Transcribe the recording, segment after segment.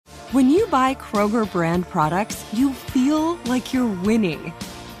When you buy Kroger brand products, you feel like you're winning.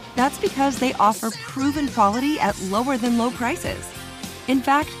 That's because they offer proven quality at lower than low prices. In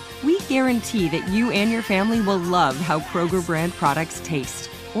fact, we guarantee that you and your family will love how Kroger brand products taste,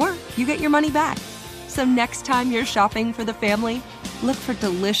 or you get your money back. So next time you're shopping for the family, look for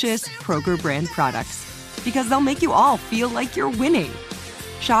delicious Kroger brand products, because they'll make you all feel like you're winning.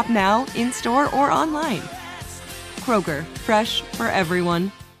 Shop now, in-store, or online. Kroger, fresh for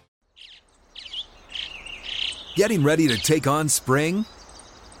everyone. Getting ready to take on spring?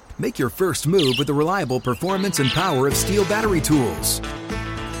 Make your first move with the reliable performance and power of Steel battery tools.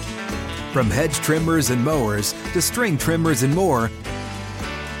 From hedge trimmers and mowers to string trimmers and more,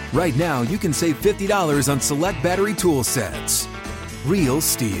 right now you can save $50 on select battery tool sets. Real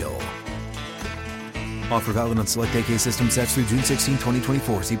Steel. Offer valid on select AK system sets through June 16,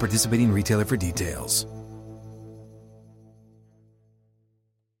 2024. See participating retailer for details.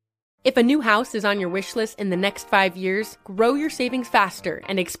 If a new house is on your wish list in the next 5 years, grow your savings faster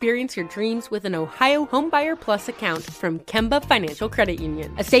and experience your dreams with an Ohio Homebuyer Plus account from Kemba Financial Credit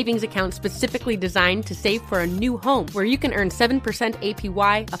Union. A savings account specifically designed to save for a new home, where you can earn 7%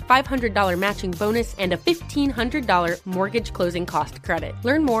 APY, a $500 matching bonus, and a $1,500 mortgage closing cost credit.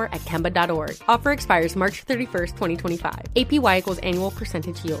 Learn more at Kemba.org. Offer expires March 31st, 2025. APY equals annual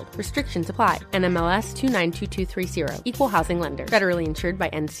percentage yield. Restrictions apply. NMLS 292230. Equal housing lender. Federally insured by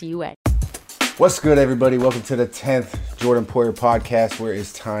NCUA. What's good, everybody? Welcome to the 10th Jordan Poyer Podcast. Where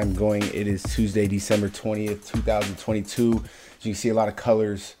is time going? It is Tuesday, December 20th, 2022. As you can see, a lot of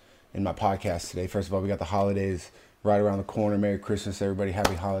colors in my podcast today. First of all, we got the holidays right around the corner. Merry Christmas, everybody.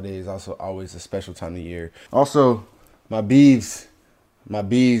 Happy holidays. Also, always a special time of year. Also, my Beavs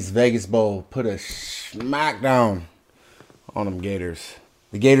Vegas Bowl put a smackdown on them Gators.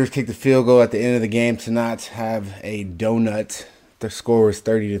 The Gators kicked the field goal at the end of the game to not have a donut. The score was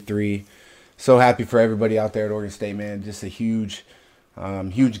 30-3. So happy for everybody out there at Oregon State, man. Just a huge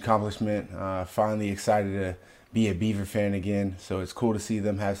accomplishment. Finally excited to be a Beaver fan again. So it's cool to see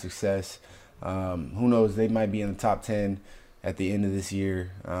them have success. Who knows? They might be in the top 10 at the end of this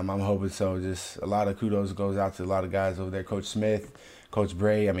year. I'm hoping so. Just a lot of kudos goes out to a lot of guys over there. Coach Smith, Coach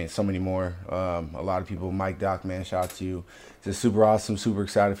Bray, I mean, so many more. A lot of people. Mike Doc, man, shout out to you. Just super awesome, super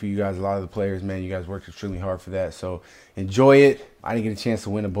excited for you guys. A lot of the players, man, you guys worked extremely hard for that. So enjoy it. I didn't get a chance to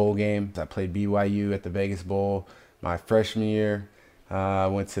win a bowl game. I played BYU at the Vegas Bowl my freshman year. I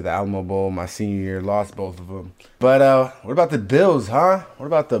went to the Alamo Bowl my senior year, lost both of them. But what about the Bills, huh? What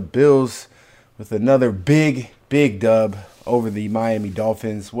about the Bills with another big dub over the Miami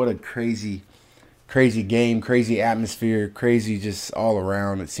Dolphins? What a crazy game, crazy atmosphere, crazy just all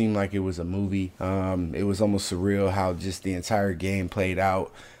around. It seemed like it was a movie. It was almost surreal how just the entire game played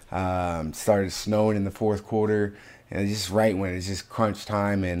out. Started snowing in the fourth quarter, and just right when it's just crunch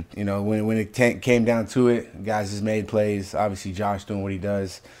time. And, you know, when it came down to it, guys just made plays. Obviously, Josh doing what he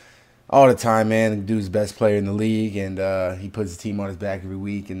does all the time, man. The dude's the best player in the league, and he puts the team on his back every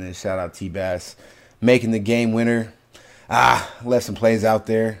week. And then shout out T-Bass making the game winner. Left some plays out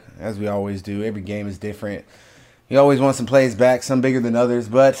there, as we always do. Every game is different. You always want some plays back, some bigger than others,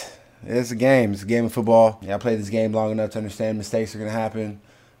 but it's a game. It's a game of football. Yeah, I played this game long enough to understand mistakes are going to happen.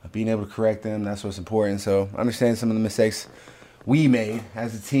 Being able to correct them, that's what's important. So understand some of the mistakes we made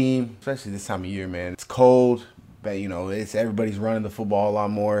as a team, especially this time of year, man. It's cold, but, you know, it's everybody's running the football a lot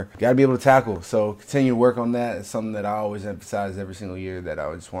more. Got to be able to tackle. So continue to work on that. It's something that I always emphasize every single year that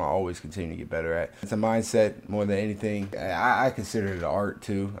I just want to always continue to get better at. It's a mindset more than anything. I consider it an art,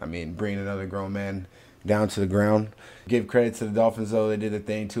 too. I mean, bringing another grown man down to the ground. Give credit to the Dolphins, though. They did their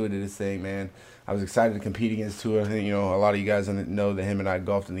thing. Tua did his thing, man. I was excited to compete against Tua. I think, you know, a lot of you guys know that him and I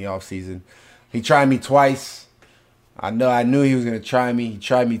golfed in the offseason. He tried me twice. I knew he was going to try me. He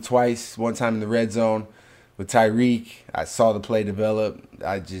tried me twice. One time in the red zone with Tyreek. I saw the play develop.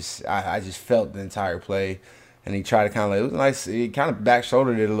 I just felt the entire play. And he tried to kind of it was nice. He kind of back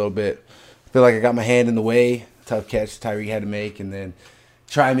shouldered it a little bit. I feel like I got my hand in the way. Tough catch Tyreek had to make. And then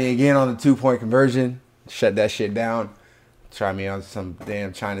try me again on the 2-point conversion. Shut that shit down. Try me on some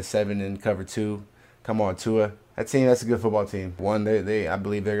damn China 7 and cover 2. Come on, Tua. That's a good football team. One, I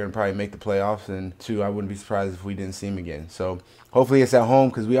believe they're going to probably make the playoffs. And two, I wouldn't be surprised if we didn't see them again. So hopefully it's at home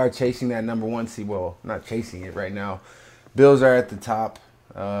because we are chasing that number 1 seed. Well, not chasing it right now. Bills are at the top,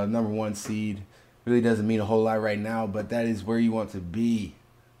 number 1 seed. Really doesn't mean a whole lot right now, but that is where you want to be.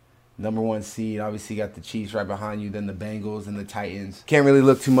 Number 1 seed. Obviously, you got the Chiefs right behind you, then the Bengals and the Titans. Can't really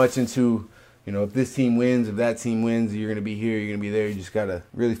look too much into, you know, if this team wins, if that team wins, you're going to be here, you're going to be there. You just got to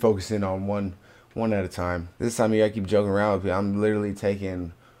really focus in on one at a time. This time, you got to keep joking around with me. I'm literally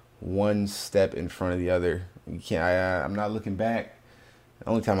taking one step in front of the other. You can't. I'm not looking back. The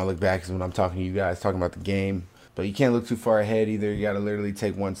only time I look back is when I'm talking to you guys, talking about the game. But you can't look too far ahead either. You got to literally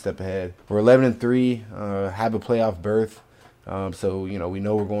take one step ahead. We're 11-3, have a playoff berth. So, we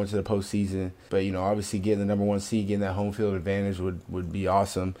know we're going to the postseason. But, obviously getting the number 1 seed, getting that home field advantage would be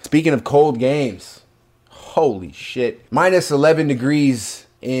awesome. Speaking of cold games, holy shit. Minus 11 degrees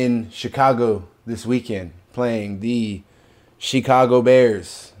in Chicago this weekend, playing the Chicago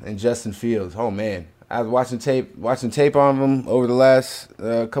Bears and Justin Fields. Oh, man. I was watching tape on him over the last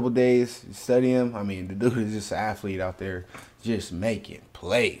couple days, studying him. I mean, the dude is just an athlete out there just making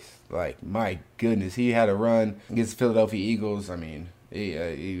plays. Like, my goodness, he had a run against the Philadelphia Eagles. I mean,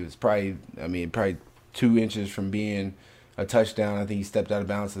 he was probably 2 inches from being a touchdown. I think he stepped out of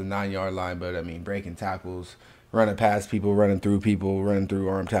bounds to the 9-yard line, but, breaking tackles, running past people, running through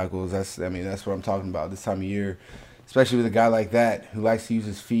arm tackles. That's what I'm talking about this time of year. Especially with a guy like that who likes to use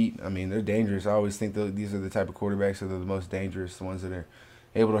his feet. They're dangerous. I always think these are the type of quarterbacks that are the most dangerous, the ones that are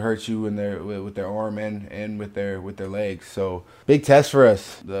able to hurt you with their arm and with their legs. So big test for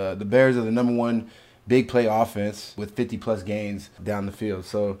us. The Bears are the number 1 big play offense with 50-plus gains down the field.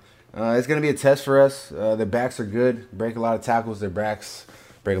 So it's going to be a test for us. Their backs are good, break a lot of tackles. Their backs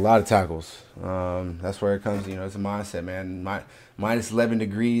break a lot of tackles. That's where it comes. It's a mindset, man. Minus 11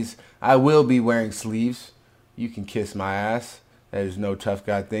 degrees. I will be wearing sleeves. You can kiss my ass. That is no tough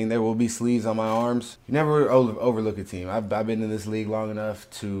guy thing. There will be sleeves on my arms. You never overlook a team. I've been in this league long enough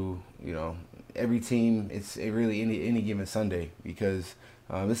to, every team, it's really any given Sunday because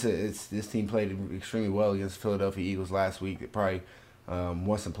this team played extremely well against the Philadelphia Eagles last week. They probably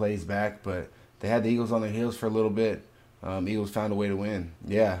won some plays back, but they had the Eagles on their heels for a little bit. Eagles found a way to win.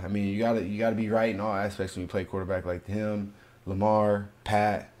 Yeah, you gotta be right in all aspects when you play quarterback like him, Lamar,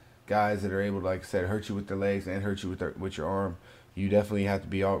 Pat. Guys that are able to, like I said, hurt you with their legs and hurt you with your arm. You definitely have to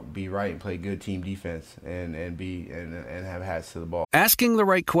be right and play good team defense and have hats to the ball. Asking the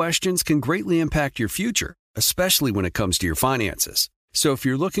right questions can greatly impact your future, especially when it comes to your finances. So if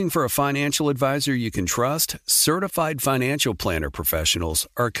you're looking for a financial advisor you can trust, certified financial planner professionals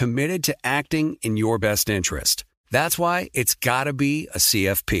are committed to acting in your best interest. That's why it's got to be a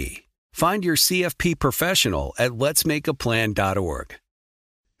CFP. Find your CFP professional at letsmakeaplan.org.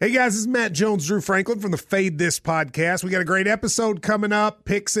 Hey guys, this is Matt Jones, Drew Franklin from the Fade This podcast. We got a great episode coming up,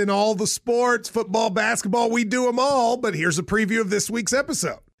 picks in all the sports, football, basketball, we do them all, but here's a preview of this week's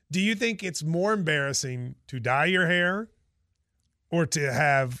episode. Do you think it's more embarrassing to dye your hair or to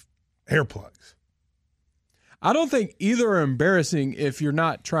have hair plugs? I don't think either are embarrassing if you're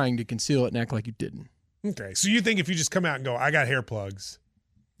not trying to conceal it and act like you didn't. Okay, so you think if you just come out and go, I got hair plugs.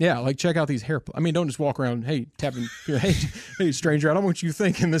 Yeah, like check out these hair plugs. Don't just walk around, tapping, hey, stranger, I don't want you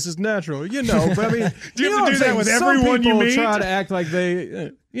thinking this is natural, but do you have to do that with everyone you meet? Some people try to act like they,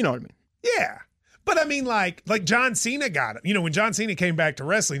 you know what I mean? Yeah, but like John Cena got it. When John Cena came back to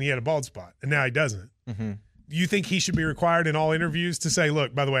wrestling, he had a bald spot, and now he doesn't. Mm-hmm. You think he should be required in all interviews to say,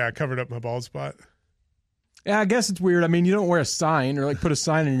 look, by the way, I covered up my bald spot? Yeah, I guess it's weird. You don't wear a sign or put a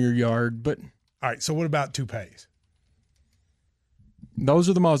sign in your yard, but. All right, so what about toupees? Those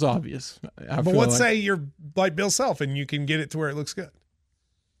are the most obvious. But let's say you're like Bill Self and you can get it to where it looks good.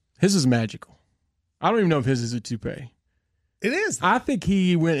 His is magical. I don't even know if his is a toupee. It is. I think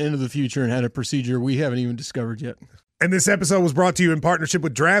he went into the future and had a procedure we haven't even discovered yet. And this episode was brought to you in partnership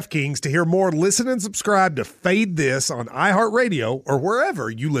with DraftKings. To hear more, listen and subscribe to Fade This on iHeartRadio or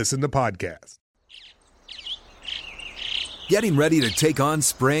wherever you listen to podcasts. Getting ready to take on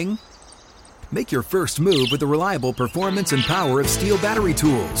spring? Make your first move with the reliable performance and power of Steel battery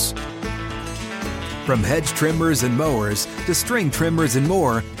tools. From hedge trimmers and mowers to string trimmers and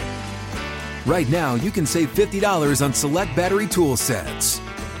more, right now you can save $50 on select battery tool sets.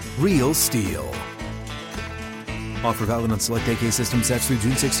 Real Steel. Offer valid on select AK system sets through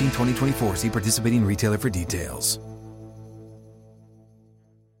June 16, 2024. See participating retailer for details.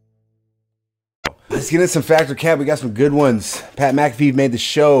 Let's get into some Factor Cap. We got some good ones. Pat McAfee made the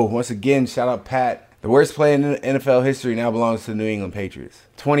show. Once again, shout out Pat. The worst play in NFL history now belongs to the New England Patriots.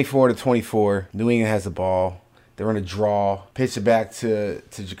 24-24. New England has the ball. They run a draw. Pitch it back to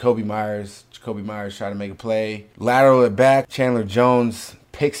Jacoby Myers. Jacoby Myers trying to make a play. Lateral it back. Chandler Jones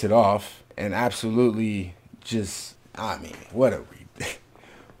picks it off. And absolutely just, what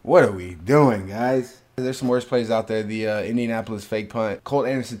are we doing, guys? There's some worse plays out there. The Indianapolis fake punt. Colt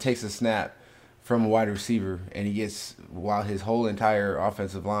Anderson takes a snap from a wide receiver, and he gets, while his whole entire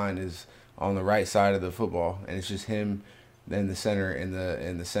offensive line is on the right side of the football, and it's just him and the center,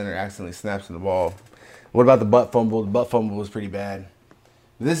 and the center accidentally snaps in the ball. What about the butt fumble? The butt fumble was pretty bad.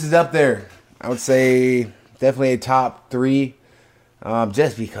 This is up there. I would say definitely a top 3,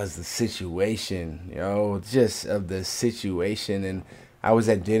 just because the situation, just of the situation, and I was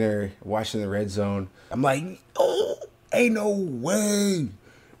at dinner watching the Red Zone. I'm like, oh, ain't no way.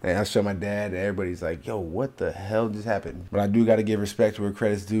 And I show my dad, and everybody's like, yo, what the hell just happened? But I do got to give respect to where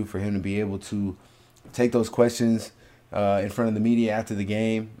credit's due for him to be able to take those questions in front of the media after the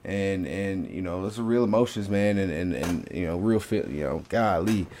game. And you know, those are real emotions, man. And you know, real feel, you know,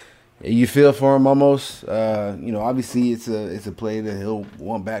 golly. You feel for him almost. You know, obviously it's a play that he'll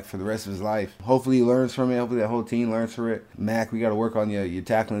want back for the rest of his life. Hopefully he learns from it. Hopefully that whole team learns from it. Mac, we got to work on your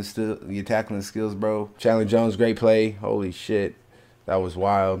tackling skills, bro. Chandler Jones, great play. Holy shit. That was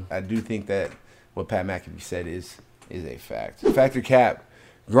wild. I do think that what Pat McAfee said is a fact. Factor cap.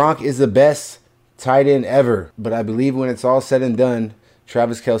 Gronk is the best tight end ever, but I believe when it's all said and done,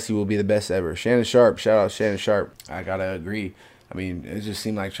 Travis Kelce will be the best ever. Shannon Sharp, shout out Shannon Sharp. I gotta agree. I mean, it just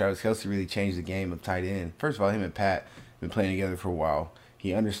seemed like Travis Kelce really changed the game of tight end. First of all, him and Pat have been playing together for a while.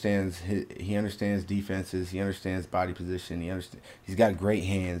 He understands defenses. He understands body position. He's got great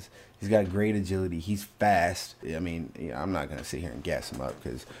hands. He's got great agility. He's fast. I mean, I'm not gonna sit here and gas him up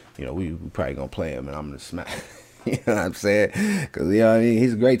because we probably gonna play him and I'm gonna smack. You know what I'm saying? Because I mean,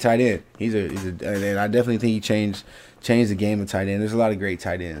 he's a great tight end. And I definitely think he changed the game of tight end. There's a lot of great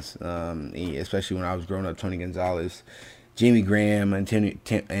tight ends, especially when I was growing up. Tony Gonzalez, Jimmy Graham,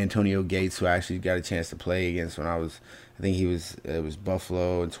 Antonio Gates, who I actually got a chance to play against when I think it was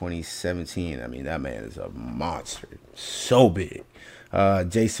Buffalo in 2017. I mean, that man is a monster. So big.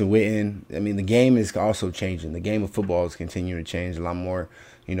 Jason Witten. I mean, the game is also changing. The game of football is continuing to change. A lot more,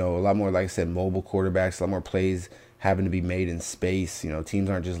 like I said, mobile quarterbacks, a lot more plays having to be made in space. Teams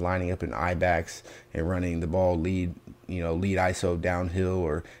aren't just lining up in I-backs and running the ball lead ISO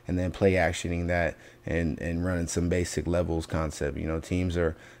downhill and then play actioning that and running some basic levels concept. Teams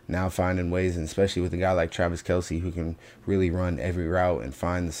are now finding ways, and especially with a guy like Travis Kelce who can really run every route and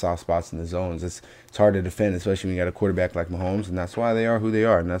find the soft spots in the zones. It's hard to defend, especially when you got a quarterback like Mahomes, and that's why they are who they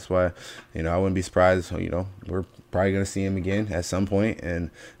are. And that's why, I wouldn't be surprised, we're probably going to see him again at some point, and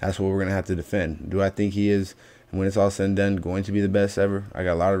that's what we're going to have to defend. Do I think he is, when it's all said and done, going to be the best ever? I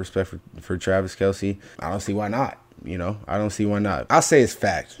got a lot of respect for Travis Kelce. I don't see why not. I don't see why not. I'll say it's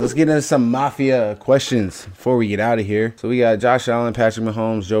fact. Let's get into some Mafia questions before we get out of here. So we got Josh Allen, Patrick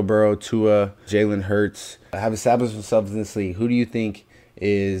Mahomes, Joe Burrow, Tua, Jalen Hurts have established themselves in this league. Who do you think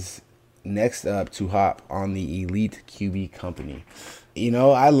is next up to hop on the elite QB company?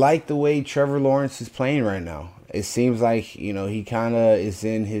 I like the way Trevor Lawrence is playing right now. It seems like, he kind of is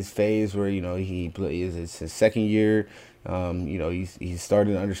in his phase where, it's his second year. He's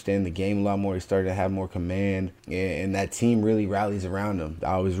started to understand the game a lot more. He started to have more command, and that team really rallies around him.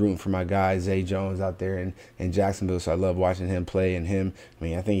 I was rooting for my guy Zay Jones out there in Jacksonville, so I love watching him play. And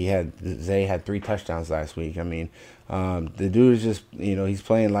I think Zay had 3 touchdowns last week. The dude is just, he's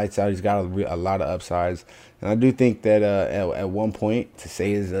playing lights out. He's got a lot of upsides. And I do think that at one point, to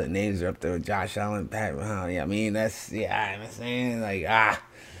say his names are up there with Josh Allen, Pat, I'm saying,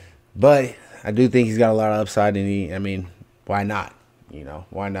 but I do think he's got a lot of upside, and why not?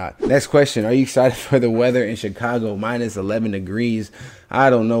 Why not? Next question. Are you excited for the weather in Chicago? Minus 11 degrees.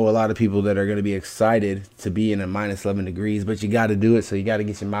 I don't know a lot of people that are going to be excited to be in a minus 11 degrees, but you got to do it, so you got to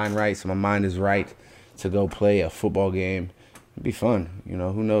get your mind right. So my mind is right to go play a football game. It'd be fun.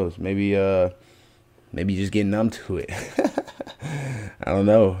 Who knows? Maybe you just get numb to it. I don't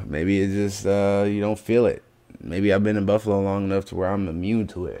know. Maybe it's just you don't feel it. Maybe I've been in Buffalo long enough to where I'm immune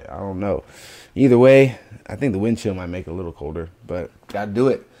to it. I don't know. Either way, I think the wind chill might make it a little colder, but got to do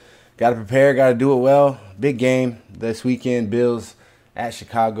it. Got to prepare, got to do it well. Big game this weekend. Bills at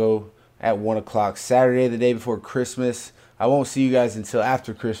Chicago at 1 o'clock. Saturday, the day before Christmas. I won't see you guys until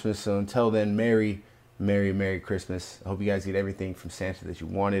after Christmas, so until then, Merry, Merry, Merry Christmas. I hope you guys get everything from Santa that you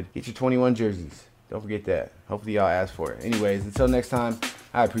wanted. Get your 21 jerseys. Don't forget that. Hopefully y'all ask for it. Anyways, until next time,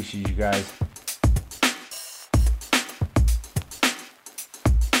 I appreciate you guys.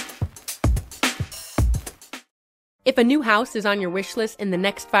 If a new house is on your wish list in the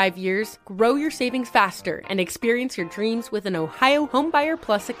next 5 years, grow your savings faster and experience your dreams with an Ohio Homebuyer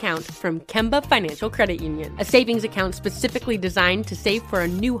Plus account from Kemba Financial Credit Union. A savings account specifically designed to save for a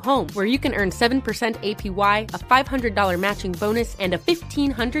new home, where you can earn 7% APY, a $500 matching bonus, and a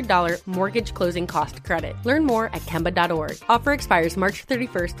 $1,500 mortgage closing cost credit. Learn more at Kemba.org. Offer expires March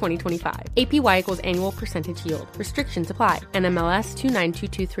 31st, 2025. APY equals annual percentage yield. Restrictions apply. NMLS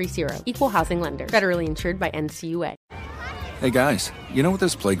 292230. Equal housing lender. Federally insured by NCUA. Hey guys, you know what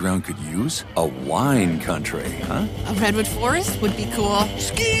this playground could use? A wine country, huh? A redwood forest would be cool.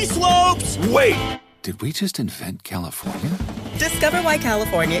 Ski slopes! Wait! Did we just invent California? Discover why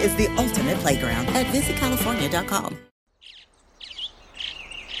California is the ultimate playground at visitcalifornia.com.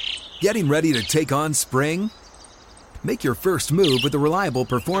 Getting ready to take on spring? Make your first move with the reliable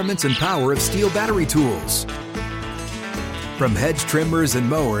performance and power of Steel battery tools. From hedge trimmers and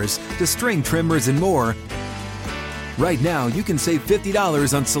mowers to string trimmers and more, right now you can save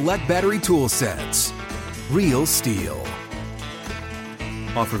 $50 on select battery tool sets. Real Steel.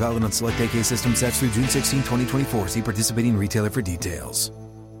 Offer valid on select AK system sets through June 16, 2024. See participating retailer for details.